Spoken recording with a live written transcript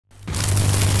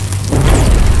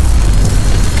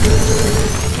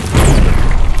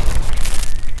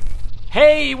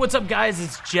Hey, what's up guys?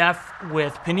 It's Jeff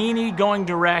with Panini Going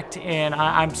Direct, and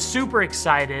I'm super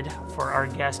excited for our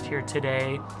guest here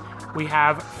today. We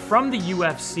have from the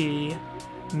UFC,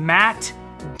 Matt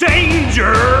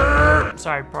Danger!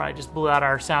 Sorry, probably just blew out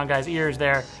our sound guy's ears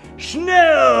there.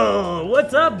 Schnell!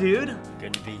 What's up, dude?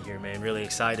 Good to be here, man. Really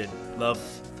excited. Love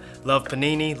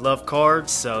Panini, love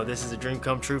cards, so this is a dream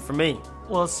come true for me.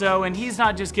 Well, and he's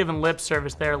not just giving lip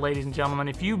service there, ladies and gentlemen.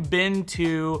 If you've been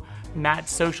to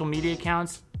Matt's social media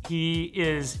accounts, he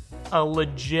is a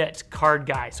legit card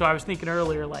guy. So I was thinking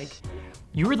earlier, like,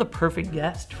 you were the perfect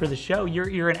guest for the show.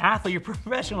 You're an athlete, you're a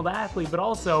professional athlete, but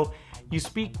also you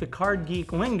speak the card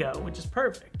geek lingo, which is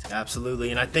perfect.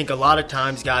 Absolutely, and I think a lot of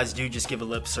times guys do just give a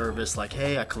lip service like,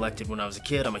 hey, I collected when I was a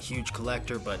kid, I'm a huge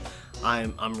collector, but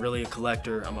I'm really a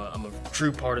collector. I'm a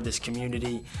true part of this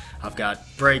community. I've got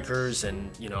breakers, and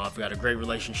I've got a great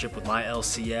relationship with my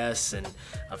LCS, and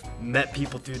I've met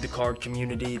people through the card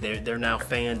community. They're now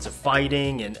fans of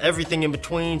fighting and everything in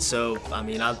between, so I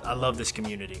mean, I love this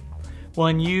community. Well,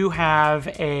 and you have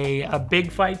a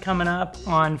big fight coming up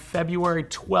on February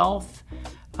 12th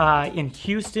in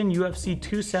Houston, UFC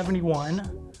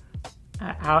 271.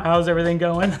 How's everything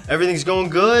going? Everything's going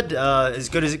good, as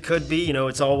good as it could be.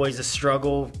 It's always a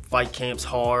struggle. Fight camp's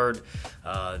hard.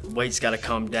 Weight's got to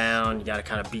come down. You got to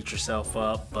kind of beat yourself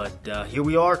up. But here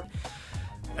we are.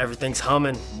 Everything's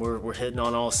humming. We're hitting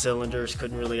on all cylinders.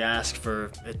 Couldn't really ask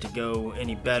for it to go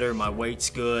any better. My weight's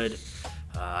good.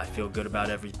 I feel good about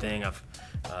everything. I've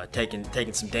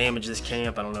taken some damage this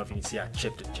camp. I don't know if you can see I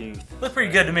chipped a tooth. Looks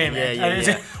pretty good to me, man.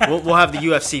 Yeah. We'll have the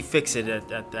UFC fix it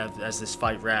as this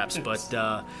fight wraps. But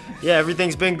yeah,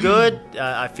 everything's been good.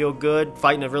 I feel good.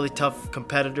 Fighting a really tough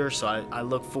competitor, so I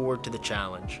look forward to the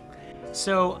challenge.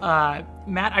 So,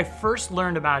 Matt, I first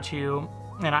learned about you,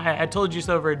 and I told you this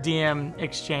over a DM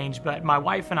exchange, but my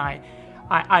wife and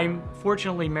I'm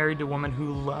fortunately married to a woman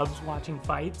who loves watching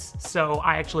fights, so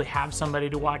I actually have somebody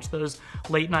to watch those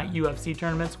late night UFC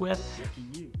tournaments with.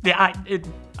 Yeah,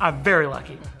 I'm very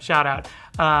lucky. Shout out.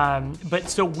 But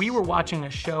so we were watching a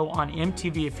show on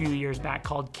MTV a few years back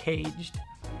called Caged,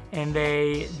 and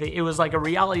it was like a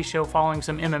reality show following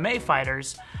some MMA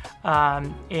fighters,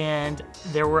 and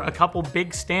there were a couple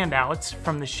big standouts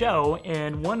from the show,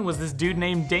 and one was this dude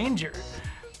named Danger,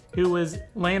 who was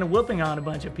laying a whooping on a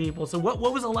bunch of people. So what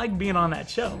was it like being on that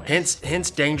show, man? Hence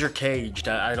Danger Caged.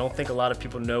 I don't think a lot of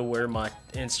people know where my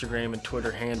Instagram and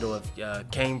Twitter handle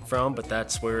came from, but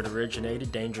that's where it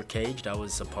originated, Danger Caged. I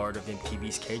was a part of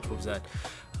MTV's Cage. What was that?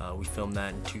 We filmed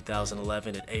that in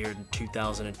 2011. It aired in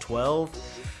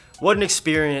 2012. What an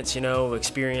experience,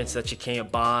 experience that you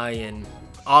can't buy, and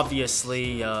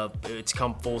obviously, it's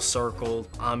come full circle.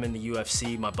 I'm in the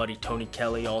UFC. My buddy Tony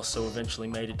Kelly also eventually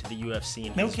made it to the UFC,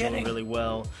 and he's doing really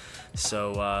well.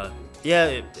 So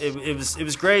yeah, it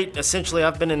was great. Essentially,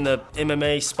 I've been in the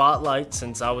MMA spotlight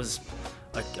since I was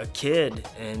a kid,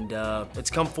 and it's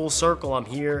come full circle. I'm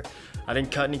here. I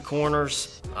didn't cut any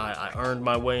corners. I earned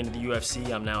my way into the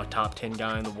UFC. I'm now a top 10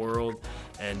 guy in the world,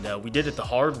 and we did it the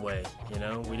hard way.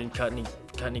 We didn't cut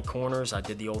any corners. I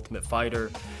did the Ultimate Fighter.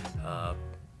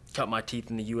 Cut my teeth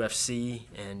in the UFC,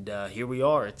 and here we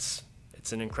are. It's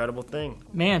an incredible thing.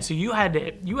 Man, so you had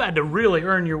to really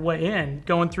earn your way in.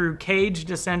 Going through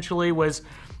Caged essentially was,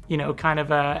 kind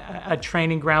of a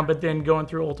training ground, but then going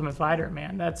through Ultimate Fighter,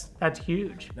 man, that's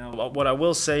huge. Now, what I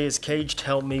will say is Caged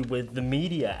helped me with the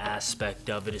media aspect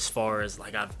of it, as far as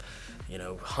like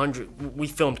we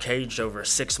filmed Caged over a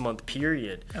 6-month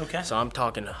period. Okay. So I'm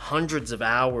talking hundreds of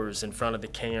hours in front of the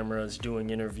cameras, doing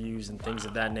interviews and things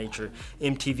of that nature.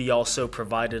 MTV also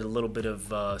provided a little bit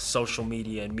of social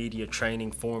media and media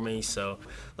training for me. So,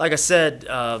 like I said,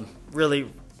 really,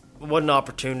 what an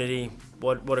opportunity.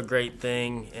 What a great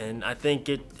thing. And I think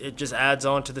it just adds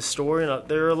on to the story. And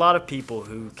there are a lot of people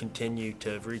who continue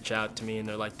to reach out to me, and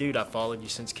they're like, dude, I followed you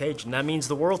since Caged. And that means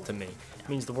the world to me. It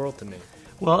means the world to me.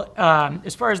 Well,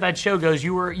 as far as that show goes,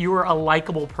 you were a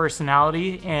likable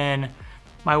personality, and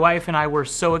my wife and I were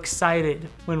so excited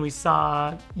when we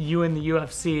saw you in the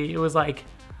UFC. It was like,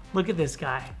 look at this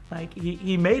guy. Like,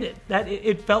 he made it.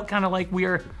 It felt kind of like we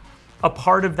were a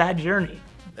part of that journey.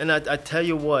 And I tell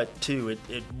you what, too,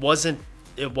 it wasn't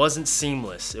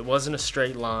seamless. It wasn't a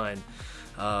straight line,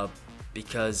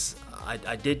 because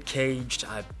I did Caged.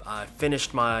 I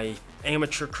finished my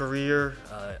amateur career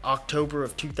October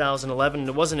of 2011, and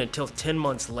it wasn't until 11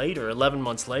 months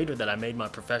later that I made my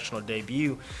professional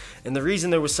debut. And the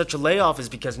reason there was such a layoff is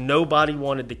because nobody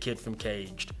wanted the kid from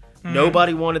Caged.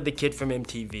 Nobody wanted the kid from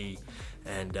MTV.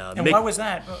 And why was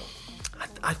that?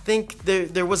 I think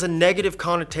there was a negative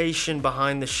connotation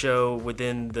behind the show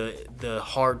within the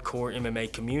hardcore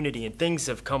MMA community, and things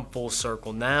have come full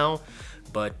circle now.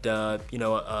 But you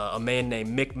know, a man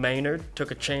named Mick Maynard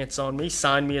took a chance on me,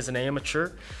 signed me as an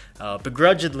amateur,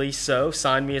 begrudgingly so,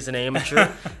 signed me as an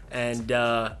amateur, and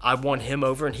I won him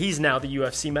over, and he's now the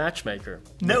UFC matchmaker.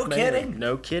 No kidding.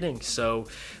 No kidding. So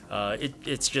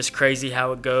it's just crazy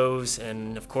how it goes,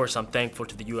 and of course I'm thankful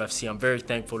to the UFC. I'm very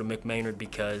thankful to Mick Maynard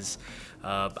because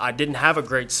I didn't have a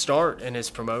great start in his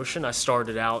promotion. I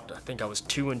started out, I think I was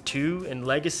 2-2 in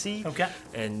Legacy. Okay.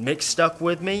 And Mick stuck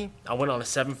with me. I went on a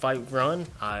 7-fight run.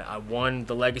 I won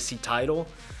the Legacy title.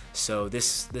 So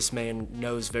this man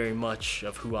knows very much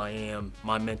of who I am,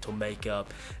 my mental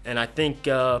makeup, and I think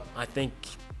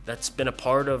that's been a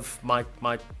part of my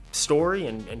story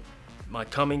and my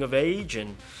coming of age.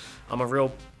 And I'm a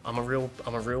real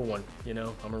one. You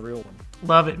know, I'm a real one.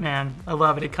 Love it, man. I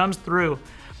love it. It comes through.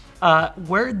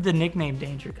 Where'd the nickname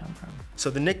Danger come from? So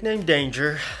the nickname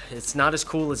Danger, it's not as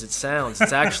cool as it sounds.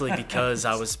 It's actually because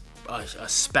I was a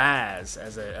spaz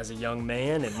as a young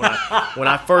man, and when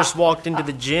I first walked into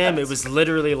the gym, it was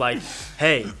literally like,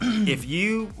 hey, if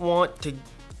you want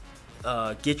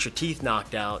to get your teeth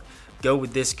knocked out, go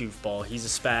with this goofball. He's a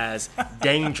spaz.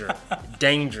 Danger.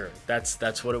 Danger.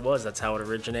 That's what it was. That's how it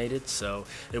originated. So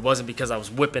it wasn't because I was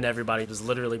whipping everybody. It was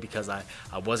literally because I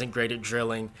wasn't great at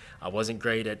drilling. I wasn't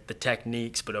great at the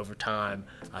techniques, but over time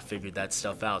I figured that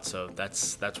stuff out. So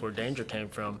that's where Danger came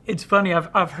from. It's funny.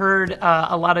 I've heard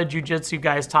a lot of jiu-jitsu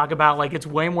guys talk about, like, it's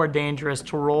way more dangerous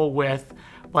to roll with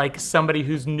like somebody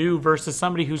who's new versus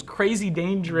somebody who's crazy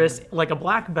dangerous, like a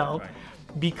black belt. Right.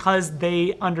 Because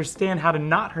they understand how to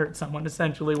not hurt someone,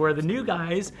 essentially, where the new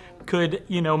guys could,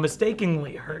 you know,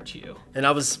 mistakenly hurt you. And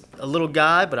I was a little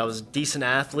guy, but I was a decent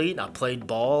athlete. I played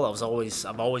ball. I've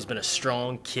always been a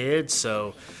strong kid.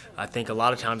 So I think a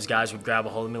lot of times guys would grab a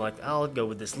hold of me like, oh, I'll go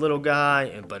with this little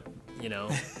guy, but you know,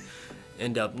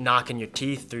 end up knocking your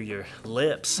teeth through your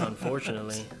lips,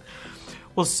 unfortunately.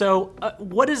 Well, so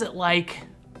what is it like?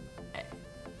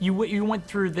 You went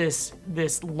through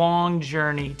this long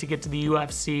journey to get to the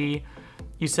UFC.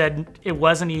 You said it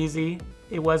wasn't easy.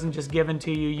 It wasn't just given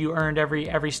to you. You earned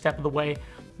every step of the way.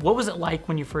 What was it like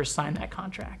when you first signed that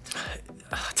contract?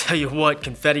 I'll tell you what,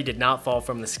 confetti did not fall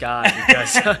from the sky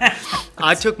because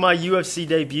I took my UFC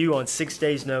debut on 6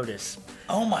 days' notice.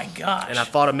 Oh my gosh. And I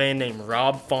fought a man named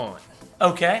Rob Font.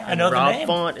 Okay, I know the name. Rob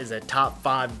Font is a top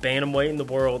 5 bantamweight in the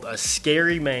world, a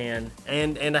scary man,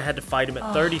 and I had to fight him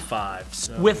at 35.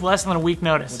 So. With less than a week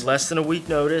notice. With less than a week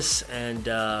notice, and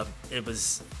it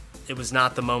was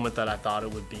not the moment that I thought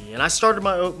it would be. And I started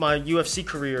my UFC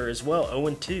career as well,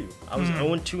 0-2. I was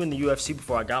 0-2 in the UFC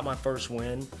before I got my first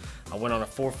win. I went on a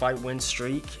 4-fight win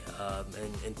streak,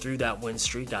 and through that win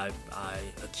streak, I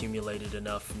accumulated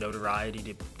enough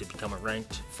notoriety to become a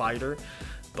ranked fighter.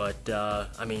 But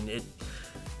I mean,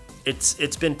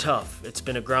 it's been tough. It's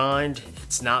been a grind.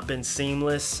 It's not been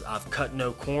seamless. I've cut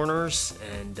no corners,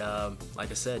 and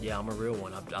like I said, yeah, I'm a real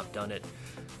one. I've done it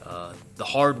the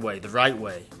hard way, the right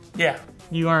way. Yeah,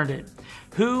 you earned it.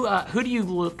 Who do you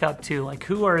look up to? Like,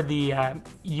 who are the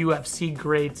UFC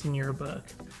greats in your book?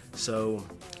 So,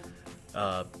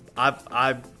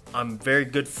 I'm very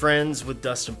good friends with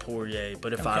Dustin Poirier,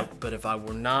 but if I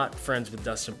were not friends with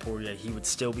Dustin Poirier, he would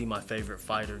still be my favorite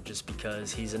fighter, just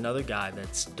because he's another guy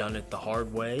that's done it the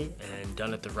hard way and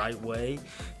done it the right way.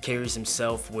 Carries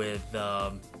himself with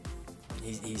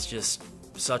he's just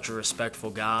such a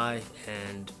respectful guy,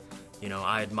 and you know,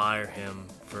 I admire him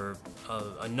for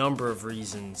a number of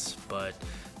reasons, but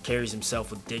carries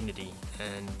himself with dignity.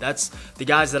 And that's the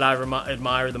guys that I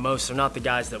admire the most. Are not the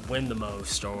guys that win the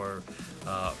most or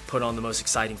put on the most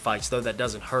exciting fights, though that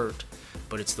doesn't hurt,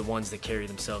 but it's the ones that carry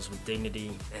themselves with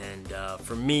dignity. And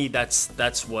for me,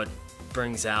 that's what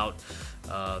brings out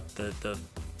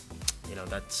you know,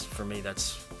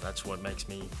 that's what makes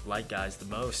me like guys the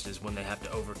most, is when they have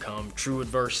to overcome true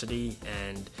adversity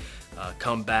and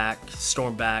come back,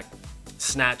 storm back,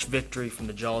 snatch victory from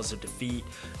the jaws of defeat.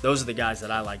 Those are the guys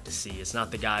that I like to see. It's not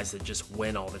the guys that just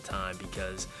win all the time,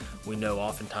 because we know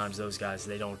oftentimes those guys,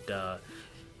 they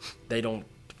don't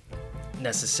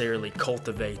necessarily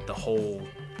cultivate the whole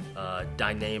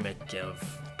dynamic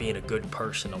of being a good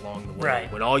person along the way.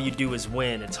 Right. When all you do is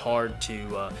win, it's hard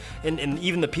to, and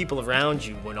even the people around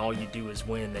you, when all you do is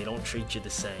win, they don't treat you the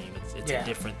same. It's a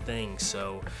different thing.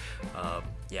 So,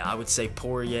 yeah, I would say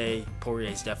Poirier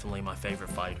is definitely my favorite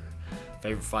fighter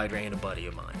and a buddy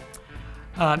of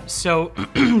mine. So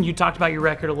you talked about your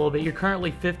record a little bit. You're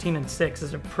currently 15-6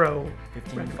 as a pro.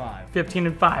 15-5.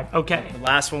 15-5. Okay. The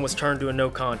last one was turned to a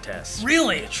no contest.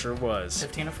 Really? It sure was.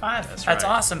 15-5. That's right.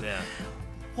 Awesome. Yeah.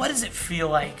 What does it feel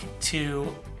like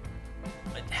to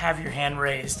have your hand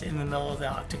raised in the middle of the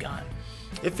octagon?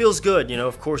 It feels good, you know.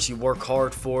 Of course, you work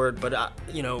hard for it, but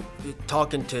you know,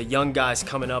 talking to young guys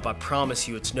coming up, I promise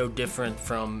you, it's no different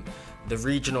from the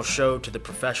regional show to the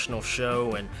professional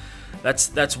show, and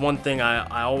that's one thing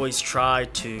I always try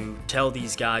to tell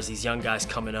these guys, these young guys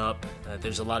coming up.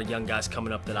 There's a lot of young guys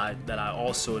coming up that I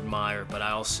also admire, but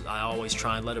I always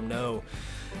try and let them know,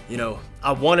 you know,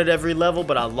 I won at every level,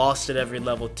 but I lost at every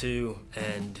level too,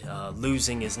 and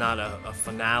losing is not a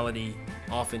finality.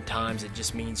 Oftentimes, it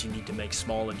just means you need to make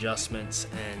small adjustments,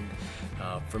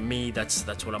 and for me,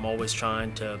 that's what I'm always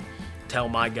trying to tell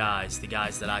my guys, the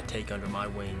guys that I take under my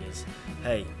wing, is,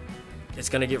 hey, it's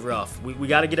going to get rough. We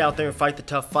got to get out there and fight the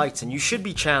tough fights, and you should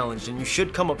be challenged, and you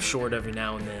should come up short every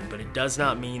now and then, but it does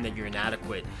not mean that you're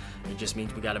inadequate. It just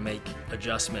means we got to make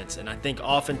adjustments. And I think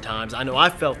oftentimes, I know I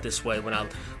felt this way when I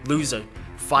lose a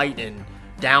fight in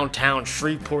downtown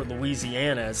Shreveport,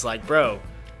 Louisiana. It's like, bro,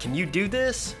 can you do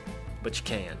this? But you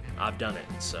can. I've done it,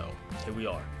 so here we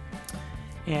are.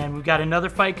 And we've got another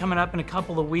fight coming up in a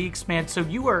couple of weeks, man. So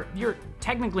you're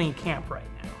technically in camp right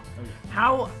now.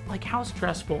 How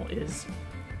stressful is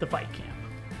the fight camp?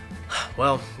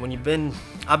 Well, I've been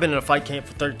in a fight camp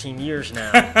for 13 years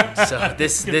now. So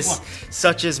this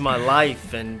such is my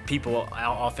life, and people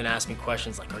often ask me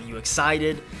questions like, "Are you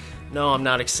excited?" No, I'm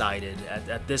not excited.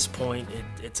 At this point,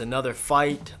 it's another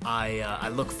fight. I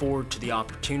look forward to the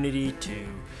opportunity to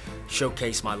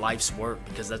showcase my life's work,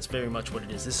 because that's very much what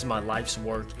it is. This is my life's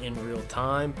work in real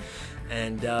time,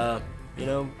 and you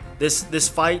know, this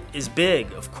fight is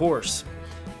big, of course,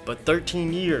 but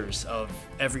 13 years of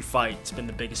every fight, it's been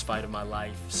the biggest fight of my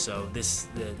life. So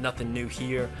nothing new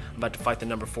here. I'm about to fight the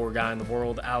 #4 guy in the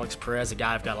world, Alex Perez, a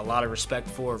guy I've got a lot of respect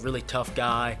for, a really tough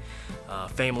guy,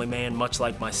 family man, much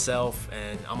like myself,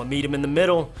 and I'm gonna meet him in the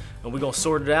middle, and we're gonna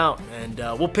sort it out, and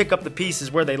we'll pick up the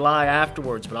pieces where they lie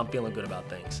afterwards, but I'm feeling good about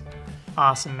things.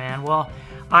 Awesome, man. Well,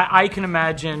 I can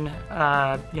imagine,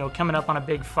 you know, coming up on a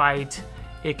big fight,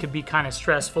 it could be kind of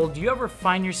stressful. Do you ever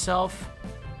find yourself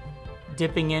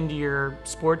dipping into your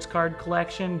sports card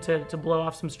collection to blow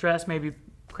off some stress, maybe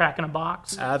cracking a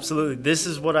box? Absolutely. This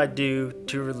is what I do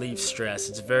to relieve stress.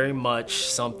 It's very much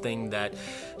something that,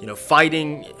 you know,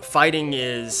 fighting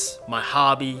is my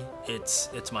hobby.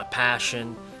 It's my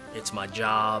passion. It's my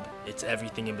job. It's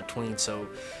everything in between. So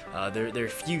there are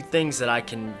few things that I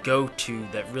can go to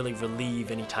that really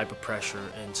relieve any type of pressure.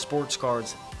 And sports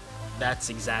cards, that's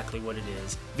exactly what it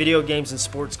is. Video games and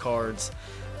sports cards,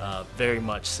 very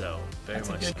much so. That's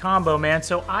a good combo, man.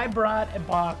 So I brought a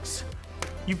box.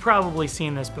 You've probably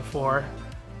seen this before.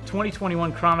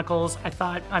 2021 Chronicles. I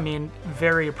thought,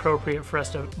 very appropriate for us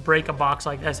to break a box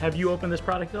like this. Have you opened this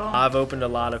product at all? I've opened a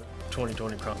lot of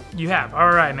 2020 Chronicles. You have?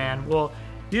 All right, man. Well,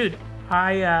 dude,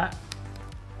 I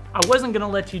wasn't gonna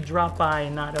let you drop by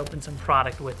and not open some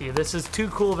product with you. This is too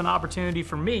cool of an opportunity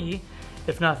for me,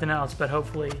 if nothing else, but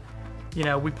hopefully, you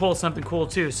know, we pull something cool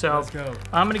too. So let's go.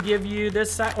 I'm gonna give you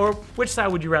this side, or which side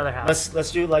would you rather have?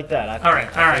 Let's do it like that. All right,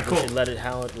 cool. We should let it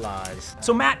how it lies.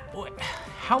 So Matt,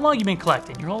 how long you been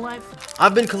collecting? Your whole life? I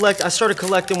started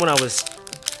collecting when I was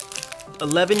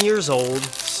 11 years old,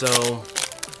 so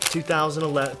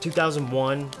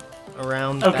 2001,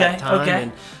 around that time. Okay.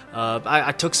 And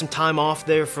I took some time off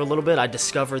there for a little bit. I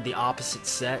discovered the opposite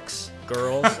sex,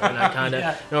 girls, and I kind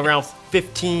of, around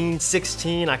 15,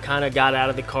 16, I kind of got out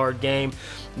of the card game.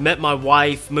 Met my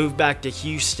wife, moved to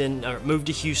Houston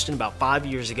about 5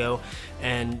 years ago,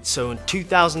 and so in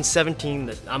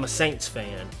 2017, I'm a Saints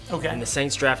fan. Okay. And the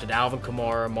Saints drafted Alvin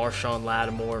Kamara, Marshawn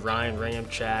Lattimore, Ryan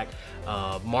Ramczyk,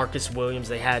 Marcus Williams.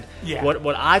 They had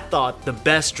what I thought the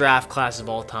best draft class of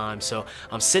all time. So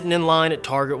I'm sitting in line at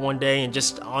Target one day and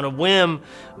just on a whim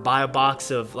buy a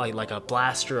box of like a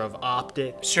blaster of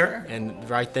Optic. Sure. And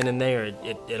right then and there,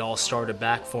 it all started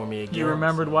back for me again. You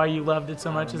remembered why you loved it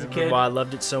so much as a kid? Why I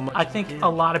loved it so much. I think a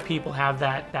lot of people have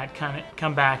that kind of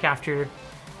come back after.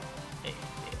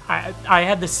 I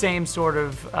had the same sort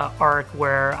of arc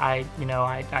where I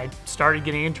started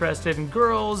getting interested in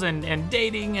girls and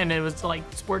dating, and it was like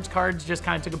sports cards just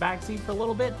kind of took a backseat for a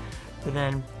little bit. But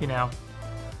then, a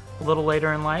little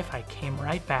later in life, I came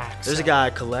right back. There's a guy I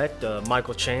collect,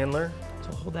 Michael Chandler.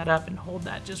 So hold that up and hold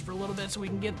that just for a little bit so we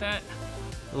can get that.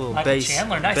 A little Michael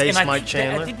Chandler, nice. Base and Mike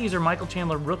Chandler. I think these are Michael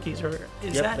Chandler rookies, or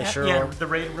is Yep, that? they sure yeah, are. the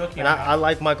rated rookie. And I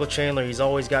like Michael Chandler. He's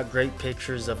always got great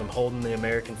pictures of him holding the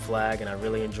American flag, and I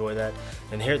really enjoy that.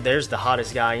 And there's the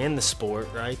hottest guy in the sport,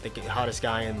 right? The hottest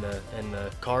guy in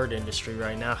the card industry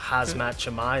right now, Khamzat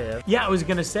Chimaev. Yeah, I was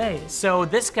gonna say. So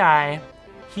this guy,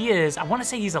 he is. I want to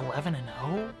say he's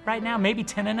 11-0 right now, maybe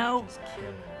 10-0.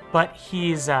 but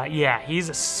he's he's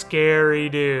a scary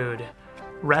dude.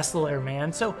 Wrestler,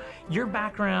 man. So your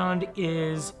background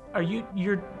is,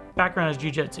 your background is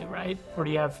jiu-jitsu, right? Or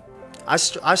do you have... I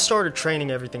started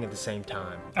training everything at the same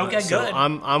time. Okay, so good.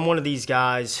 I'm one of these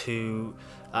guys who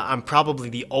I'm probably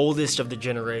the oldest of the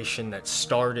generation that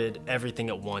started everything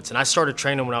at once. And I started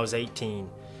training when I was 18.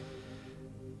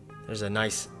 There's a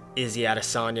nice Izzy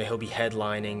Adesanya. He'll be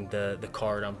headlining the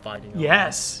card I'm fighting on.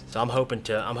 Yes. So I'm hoping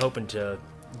to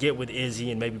get with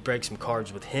Izzy and maybe break some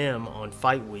cards with him on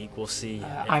fight week. We'll see.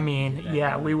 I mean,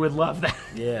 yeah, we would love that.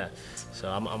 Yeah. So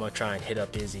I'm going to try and hit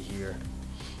up Izzy here.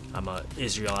 I'm a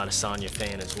Israel Adesanya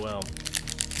fan as well.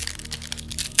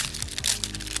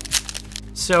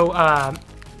 So,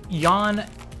 Jan,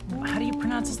 how do you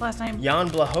pronounce his last name? Jan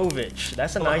Blachowicz.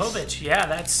 That's a nice... Yeah,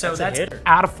 that's a hitter.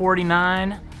 out of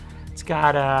 49. It's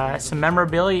got some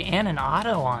memorabilia and an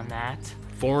auto on that.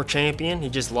 Former champion. He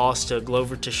just lost to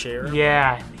Glover Teixeira.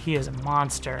 Yeah, he is a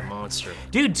monster. Monster.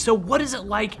 Dude, so what is it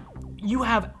like? You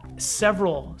have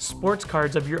several sports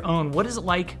cards of your own. What is it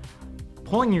like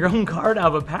pulling your own card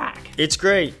out of a pack? It's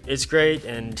great. It's great,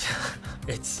 and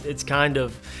it's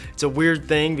a weird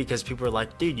thing because people are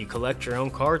like, dude, you collect your own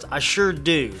cards? I sure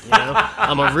do. You know,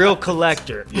 I'm a real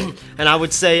collector, and I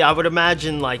would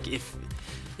imagine like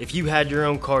if you had your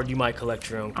own card, you might collect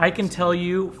your own cards. I can tell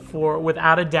you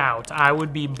without a doubt, I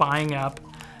would be buying up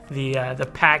the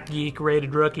Pack Geek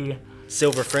rated rookie.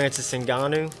 Silver Francis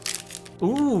Ngannou.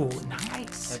 Ooh,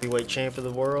 nice. Heavyweight champ of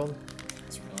the world.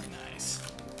 That's really nice.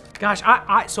 Gosh,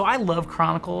 so I love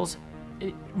Chronicles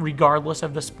regardless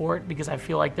of the sport because I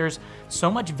feel like there's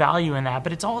so much value in that,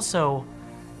 but it's also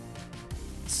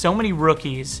so many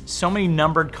rookies, so many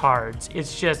numbered cards.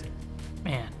 It's just,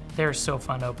 man, they're so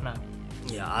fun to open up.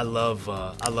 Yeah, I love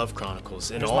Chronicles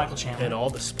in all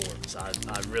the sports.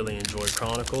 I really enjoy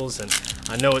Chronicles, and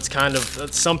I know it's kind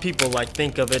of, some people like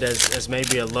think of it as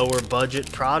maybe a lower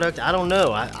budget product. I don't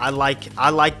know. I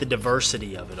like the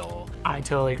diversity of it all. I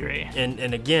totally agree.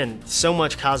 And again, so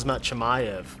much Kazmat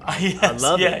Chimaev. Yes, I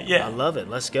love it. Yeah. I love it.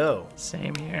 Let's go.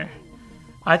 Same here.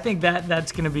 I think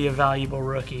that's going to be a valuable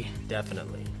rookie.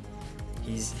 Definitely.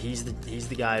 He's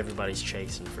the guy everybody's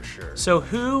chasing for sure. So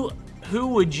who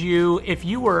would you, if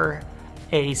you were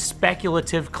a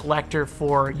speculative collector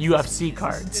for UFC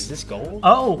cards? Is this gold?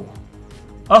 Oh.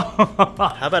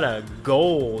 How about a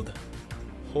gold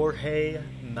Jorge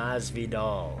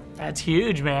Masvidal? That's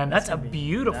huge, man. That's a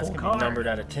beautiful card. Numbered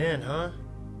out of 10, huh?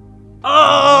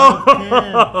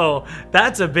 Oh,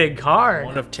 that's a big card.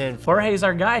 1 of 10. Jorge's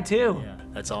our guy too. Yeah,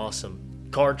 that's awesome.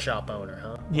 Card shop owner,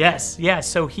 huh? Yes.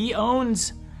 So he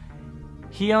owns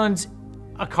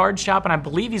a card shop, and I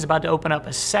believe he's about to open up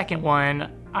a second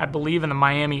one, I believe in the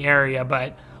Miami area,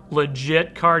 but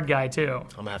legit card guy too.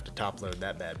 I'm gonna have to top load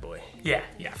that bad boy. Yeah,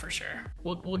 for sure.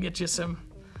 We'll get you some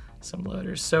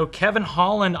loaders. So Kevin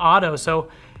Holland auto. So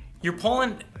you're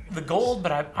pulling the gold,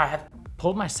 but I have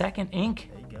pulled my second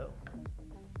ink. There you go.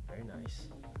 Very nice.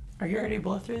 Are you ready to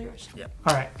blow through yours? Yep.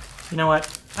 All right. You know what?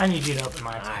 I need you to open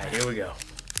mine. All right, here we go.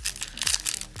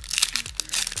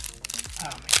 Oh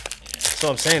man. So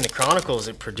I'm saying the Chronicles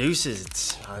it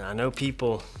produces. I know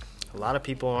a lot of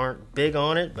people aren't big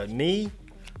on it, but me,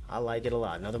 I like it a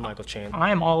lot. Another Michael Chandler. I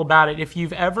am all about it. If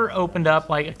you've ever opened up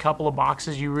like a couple of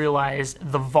boxes, you realize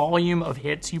the volume of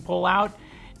hits you pull out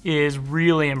is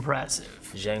really impressive.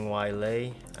 Zhang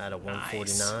Weili out of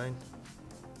 149. Nice.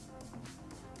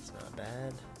 It's not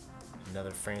bad. Another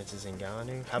Francis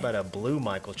Ngannou. How about a blue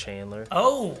Michael Chandler?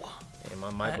 Oh, Yeah, my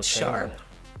Michael that's Chandler. sharp.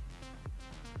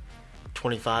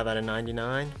 25 out of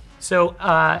 99. So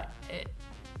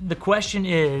the question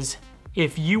is,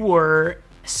 if you were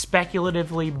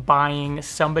speculatively buying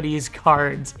somebody's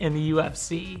cards in the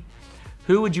UFC,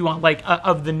 who would you want, like,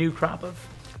 of the new crop of?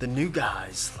 The new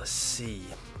guys, let's see.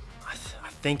 I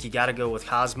think you got to go with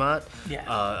Kazmat.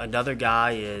 Yeah. Another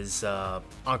guy is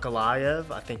Ankalaev.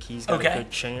 I think he's got Okay. a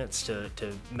good chance to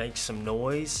make some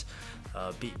noise.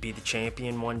 Be the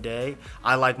champion one day.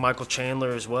 I like Michael Chandler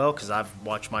as well because I've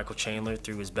watched Michael Chandler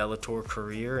through his Bellator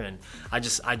career, and I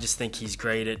just think he's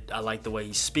great. I like the way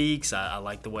he speaks. I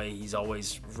like the way he's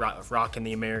always rocking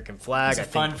the American flag. He's a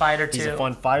fun fighter too. He's a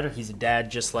fun fighter. He's a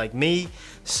dad just like me.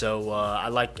 So I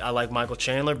like Michael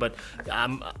Chandler, but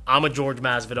I'm a George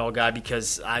Masvidal guy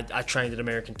because I trained at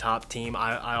American Top Team.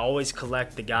 I always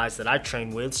collect the guys that I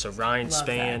train with. So Ryan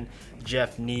Spann,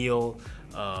 Jeff Neal.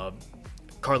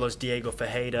 Carlos Diego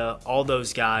Fajeda, all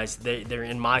those guys, they're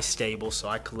in my stable, so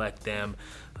I collect them.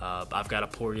 I've got a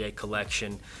Poirier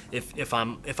collection. If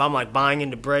I'm like buying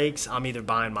into breaks, I'm either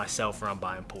buying myself or I'm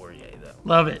buying Poirier though.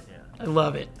 Love it. Yeah. I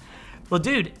love it. Well,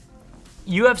 dude,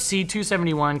 UFC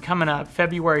 271 coming up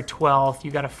February 12th.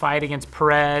 You got a fight against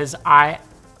Perez.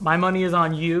 My money is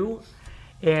on you.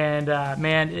 And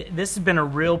man, this has been a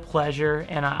real pleasure,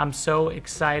 and I'm so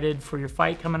excited for your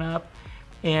fight coming up.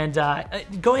 And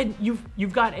go ahead,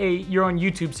 you've got your own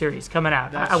YouTube series coming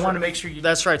out. I want to make sure you.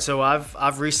 That's right. So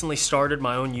I've recently started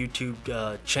my own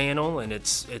YouTube channel, and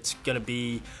it's going to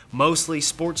be mostly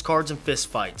sports cards and fist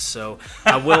fights. So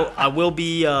I will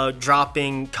be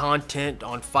dropping content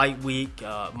on fight week,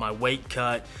 my weight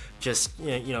cut. Just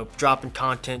dropping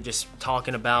content, just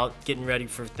talking about getting ready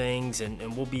for things,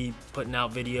 and we'll be putting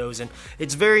out videos. And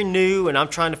it's very new, and I'm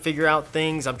trying to figure out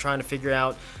things. I'm trying to figure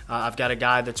out. I've got a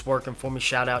guy that's working for me.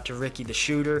 Shout out to Ricky the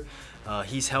Shooter.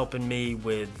 He's helping me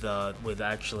with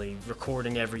actually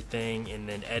recording everything and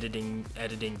then editing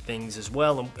things as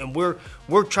well. And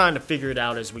we're trying to figure it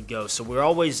out as we go. So we're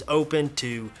always open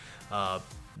to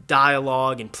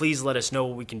dialogue, and please let us know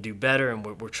what we can do better, and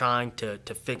we're trying to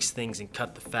fix things and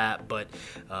cut the fat. But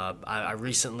I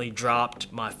recently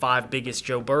dropped my 5 biggest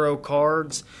Joe Burrow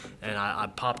cards, and I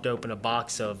popped open a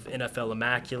box of NFL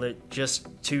Immaculate just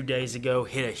 2 days ago.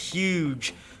 Hit a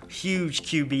huge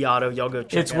QB auto. Y'all go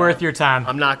check it out. It's worth your time.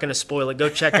 I'm not going to spoil it. Go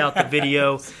check out the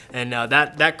video. And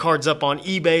that card's up on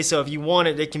eBay, so if you want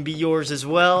it, it can be yours as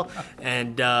well.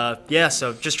 And yeah,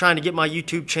 so just trying to get my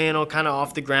YouTube channel kind of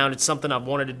off the ground. It's something I've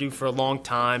wanted to do for a long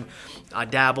time. I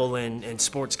dabble in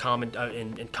sports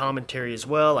in commentary as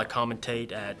well. I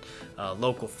commentate at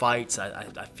local fights.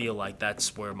 I feel like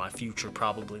that's where my future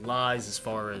probably lies as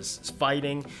far as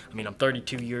fighting. I mean, I'm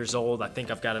 32 years old. I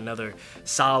think I've got another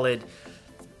solid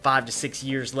 5 to 6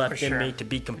 years left in me to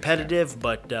be competitive,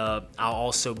 but I'll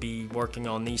also be working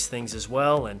on these things as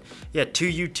well. And yeah,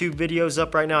 2 YouTube videos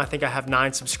up right now. I think I have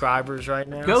 9 subscribers right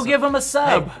now. Go give them a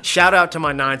sub. Hey, shout out to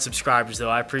my 9 subscribers,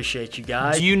 though. I appreciate you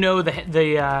guys. Do you know the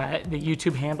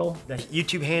YouTube handle? The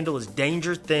YouTube handle is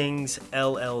Danger Things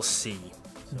LLC.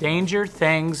 Danger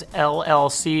Things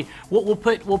LLC. We'll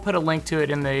put a link to it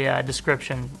in the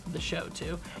description of the show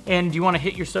too. And do you want to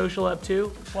hit your social up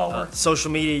too?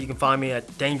 Social media, you can find me at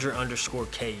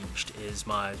Danger_Caged is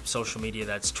my social media.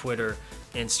 That's Twitter,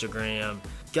 Instagram.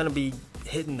 Gonna be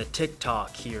hitting the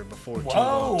TikTok here before too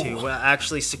long too. Well, I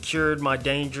actually secured my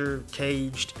Danger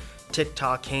Caged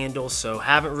TikTok handle, so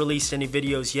haven't released any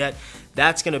videos yet.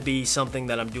 That's going to be something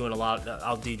that I'm doing a lot.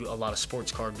 I'll do a lot of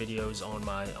sports card videos on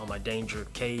my Danger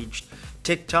Caged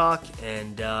TikTok,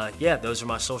 and yeah, those are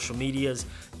my social medias.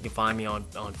 You can find me on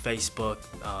Facebook,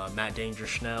 Matt Danger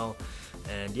Schnell,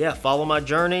 and yeah, follow my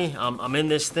journey. I'm in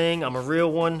this thing. I'm a real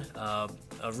one.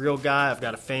 A real guy. I've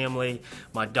got a family.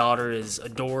 My daughter is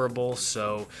adorable,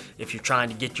 so if you're trying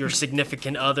to get your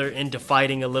significant other into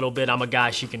fighting a little bit, I'm a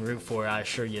guy she can root for, I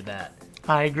assure you that.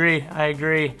 I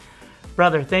agree.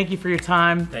 Brother, thank you for your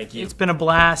time. Thank you. It's been a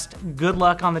blast. Good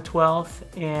luck on the 12th,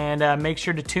 and make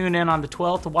sure to tune in on the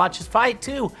 12th to watch his fight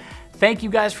too. Thank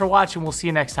you guys for watching. We'll see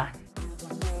you next time.